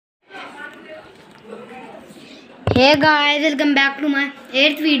Hey guys, welcome back to my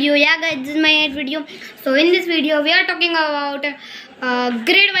 8th video. Yeah guys, this is my 8th video. So in this video we are talking about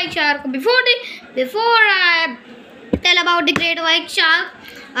great white shark. Before I tell about the great white shark,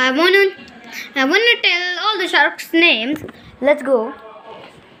 I wanna tell all the sharks' names. Let's go.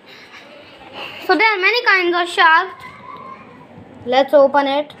 So there are many kinds of sharks. Let's open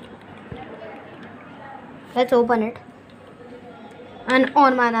it. And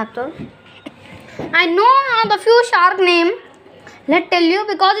on my laptop. I know the few shark name. Let's tell you,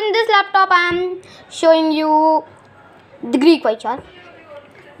 because in this laptop I am showing you the Greek white shark.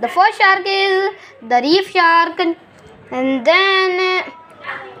 The first shark is the reef shark, and then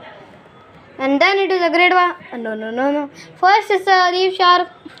it is a great one. No. First is a reef shark.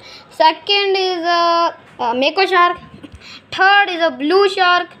 Second is a mako shark. Third is a blue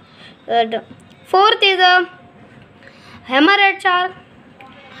shark. Fourth is a hammerhead shark.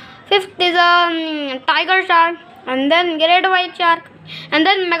 Fifth is a tiger shark, and then great white shark, and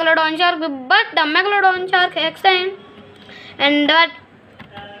then megalodon shark. But the megalodon shark extinct,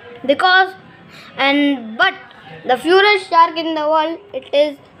 but the furious shark in the world, it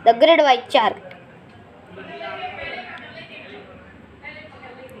is the great white shark.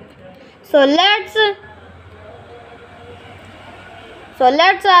 So let's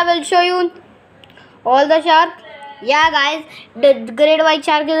I will show you all the sharks. Yeah guys, the great white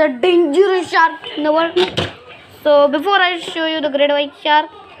shark is a dangerous shark in the world. So before I show you the great white shark,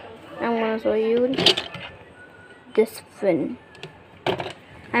 I'm gonna show you this fin.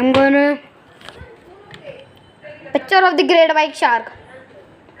 I'm gonna picture of the great white shark.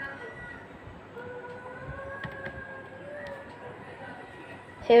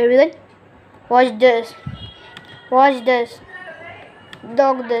 Here we go. Watch this.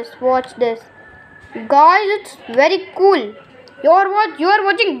 Dog this. Watch this. Guys, it's very cool. You are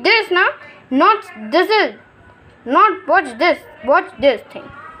watching this now. Watch this. Watch this thing.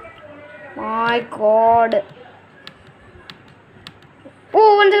 My God.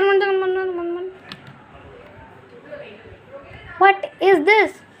 Oh, one second. What is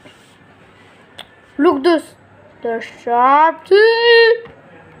this? Look this. The sharp teeth.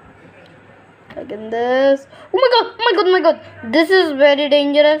 Look at this. Oh my God. This is very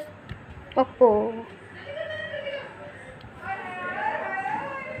dangerous. Oh.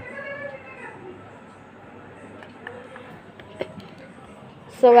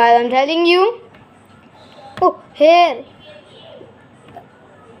 So guys, I'm telling you. Oh, here.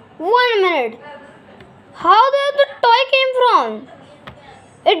 1 minute. How did the toy came from?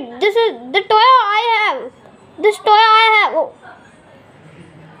 This is the toy I have. This toy I have. Oh.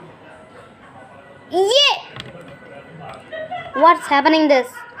 Yeah. What's happening this?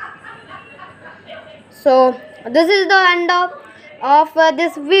 So this is the end of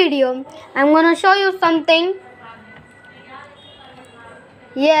this video. I'm gonna show you something.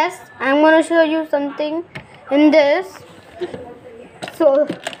 Yes, I'm gonna show you something in this. So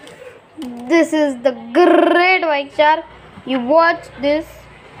this is the great white shark. You watch this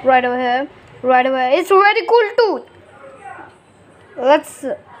right over here. It's very cool too.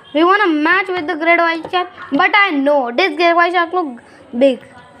 We wanna match with the great white shark, but I know this great white shark look big,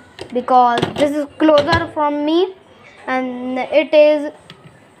 because this is closer from me and it is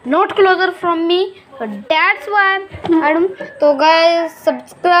not closer from me, so that's why I don't. So guys,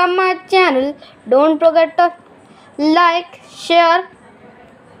 subscribe my channel. Don't forget to like, share,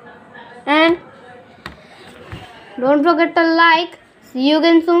 and don't forget to like. See you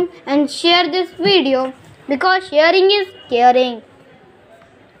again soon, and share this video, because sharing is caring.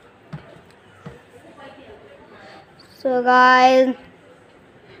 So guys,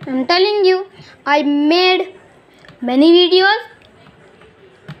 I'm telling you, I made many videos.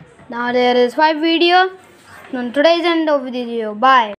 Now there is 5 videos. And today's end of the video. Bye.